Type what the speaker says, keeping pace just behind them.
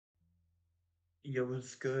Yo,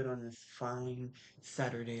 what's good on this fine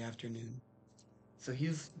Saturday afternoon? So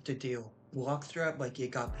here's the deal. Blockstrap, like, it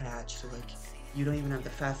got patched, so, like, you don't even have the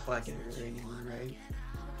fast flag editor anymore, right?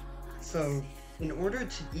 So, in order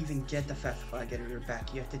to even get the fast flag editor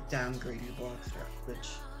back, you have to downgrade your Blockstrap, which,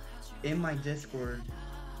 in my Discord,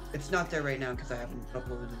 it's not there right now because I haven't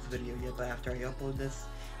uploaded this video yet, but after I upload this,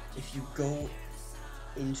 if you go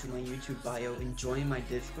into my YouTube bio and join my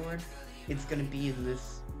Discord, it's gonna be in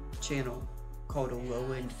this channel called a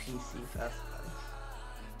low-end PC fast flag.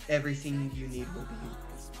 Everything you need will be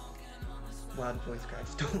loud voice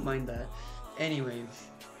guys. Don't mind that. Anyways,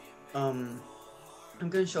 I'm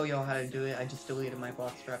gonna show y'all how to do it. I just deleted my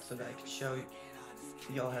Blockstrap so that I can show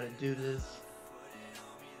y'all how to do this.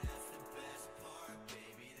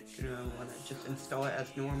 You're gonna wanna just install it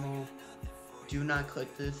as normal. Do not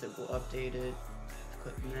click this, it will update it.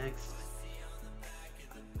 Click next.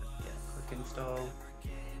 Yeah, click install.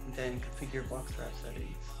 And then configure Blockstrap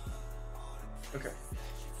settings. Okay.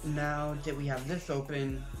 Now that we have this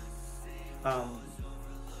open,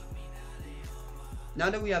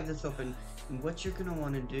 what you're gonna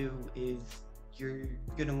want to do is you're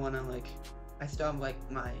gonna want to, like, I still have like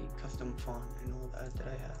my custom font and all that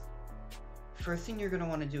I have. First thing you're gonna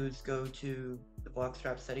want to do is go to the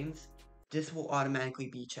Blockstrap settings. This will automatically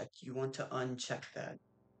be checked. You want to uncheck that.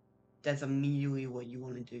 That's immediately what you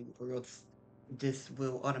want to do, or else this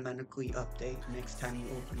will automatically update next time you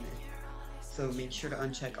open it. So make sure to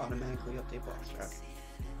uncheck automatically update Blockstrap.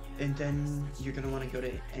 And then you're gonna want to go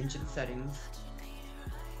to engine settings,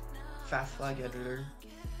 fast flag editor.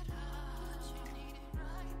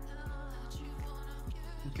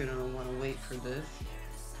 You're gonna want to wait for this,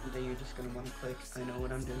 and then you're just gonna want to click I know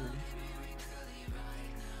what I'm doing.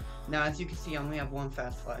 Now as you can see, I only have one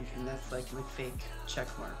fast flag, and that's like my fake check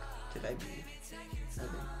mark that I made. Okay.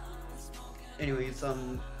 Anyways,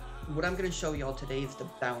 what I'm gonna show y'all today is the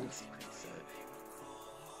balance preset.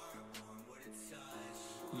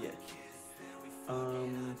 Yeah.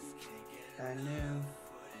 Add new,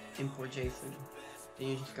 import JSON. Then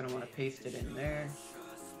you're just gonna want to paste it in there.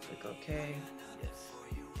 Click OK. Yes.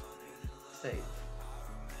 Save.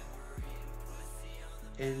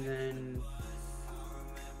 And then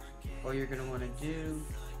all you're gonna want to do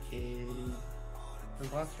is the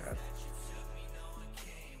Blockstrap.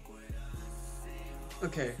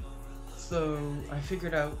 Okay, so I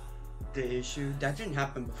figured out the issue. That didn't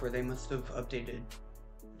happen before. They must have updated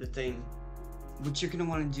the thing. What you're gonna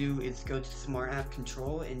want to do is go to Smart App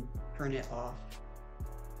Control and turn it off.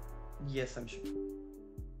 Yes, I'm sure.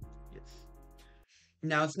 Yes.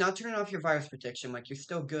 Now it's not turning off your virus protection. Like, you're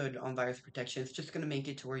still good on virus protection. It's just gonna make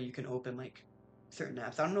it to where you can open like certain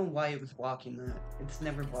apps. I don't know why it was blocking that. It's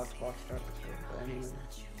never blocked Blockstrap before. But anyway,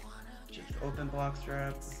 just open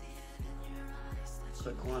Blockstrap.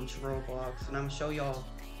 Click launch Roblox, and I'm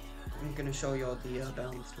gonna show y'all the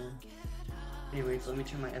balanced one. Anyways, let me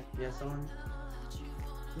turn my FPS on.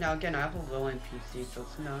 Now again, I have a low-end PC, so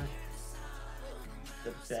it's not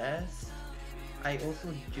the best. I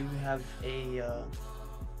also do have a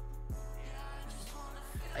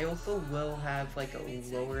I also will have like a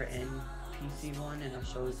lower end PC one, and I'll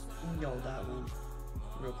show y'all that one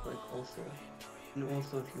real quick also. And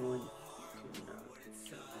also if you want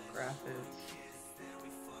to graphics.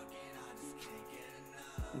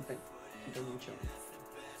 Okay,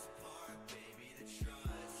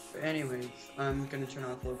 but anyways, I'm gonna turn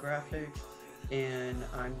off low graphics, and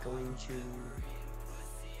I'm going to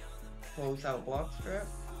close out Blockstrap,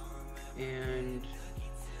 and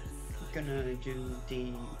I'm gonna do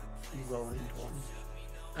the low end one.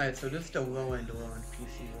 Alright, so this is the low end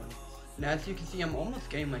PC one. Now as you can see, I'm almost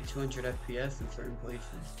getting like 200 FPS in certain places,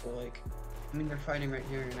 but like, I mean, they're fighting right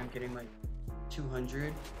here and I'm getting like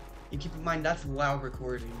 200. And keep in mind, that's while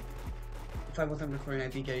recording. If I wasn't recording,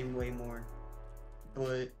 I'd be getting way more.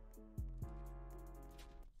 But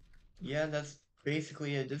yeah, that's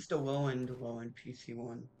basically it. This is the low-end PC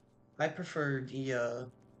one. I prefer the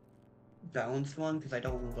balanced one because I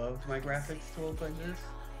don't love my graphics to look like this.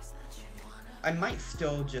 I might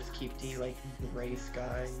still just keep the like gray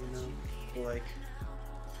sky, you know, but, like,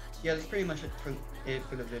 yeah, that's pretty much it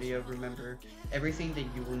for the video. Remember, everything that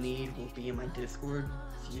you will need will be in my Discord.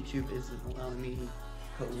 YouTube isn't allowing me to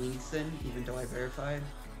put links in, even though I verified,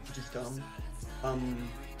 which is dumb.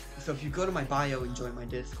 So if you go to my bio and join my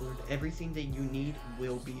Discord, everything that you need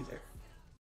will be there.